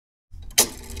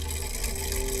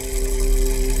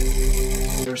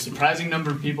surprising number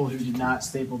of people who did not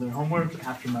staple their homework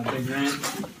after my big rant.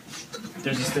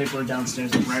 There's a stapler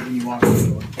downstairs, like right when you walk in the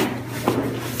door.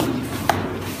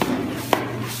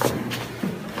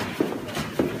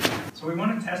 So we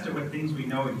want to test it with things we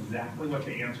know exactly what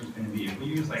the answer is going to be. If we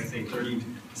use, like, say,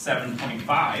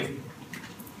 37.5,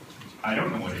 I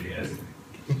don't know what it is,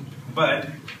 but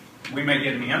we might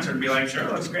get an answer and be like, sure,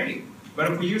 that's great. But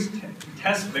if we use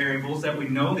test variables that we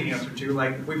know the answer to,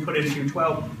 like if we put in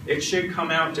 212, it should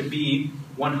come out to be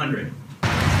 100.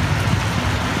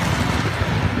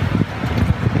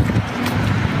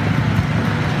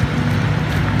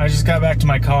 I just got back to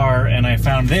my car and I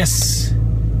found this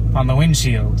on the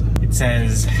windshield. It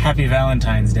says, Happy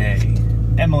Valentine's Day,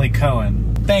 Emily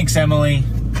Cohen. Thanks, Emily.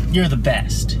 You're the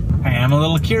best. I am a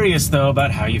little curious, though,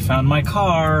 about how you found my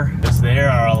car, because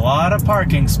there are a lot of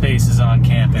parking spaces on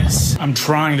campus. I'm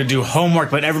trying to do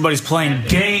homework, but everybody's playing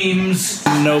games.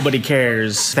 Nobody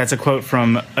cares. That's a quote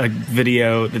from a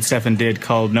video that Stefan did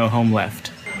called No Home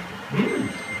Left.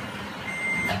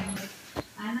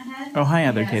 Oh, hi,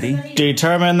 other kitty.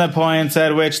 Determine the points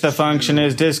at which the function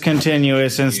is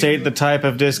discontinuous and state the type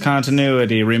of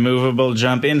discontinuity. Removable,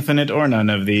 jump, infinite, or none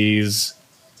of these.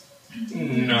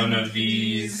 None of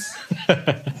these.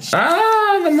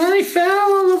 Ah, the money fell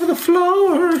all over the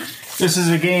floor. This is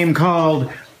a game called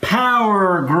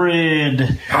Power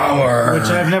Grid. Power. Which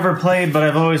I've never played, but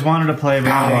I've always wanted to play,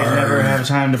 but I never have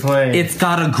time to play. It's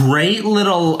got a great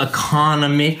little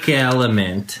economic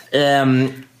element.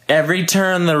 Every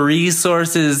turn the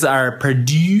resources are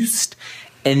produced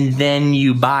and then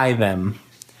you buy them.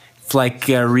 It's like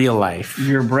real life.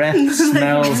 Your breath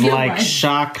smells like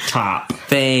Shock Top.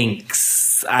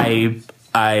 Thanks.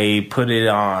 I put it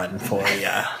on for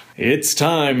ya. It's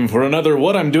time for another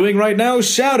What I'm Doing Right Now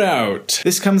shout out.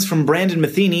 This comes from Brandon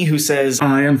Matheny, who says,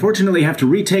 I unfortunately have to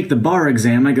retake the bar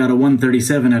exam. I got a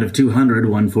 137 out of 200.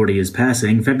 140 is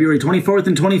passing. February 24th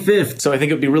and 25th. So I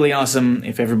think it would be really awesome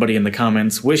if everybody in the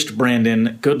comments wished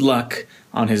Brandon good luck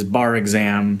on his bar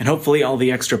exam. And hopefully all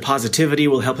the extra positivity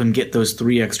will help him get those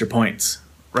 3 extra points.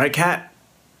 Right, Kat?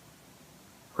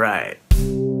 Right.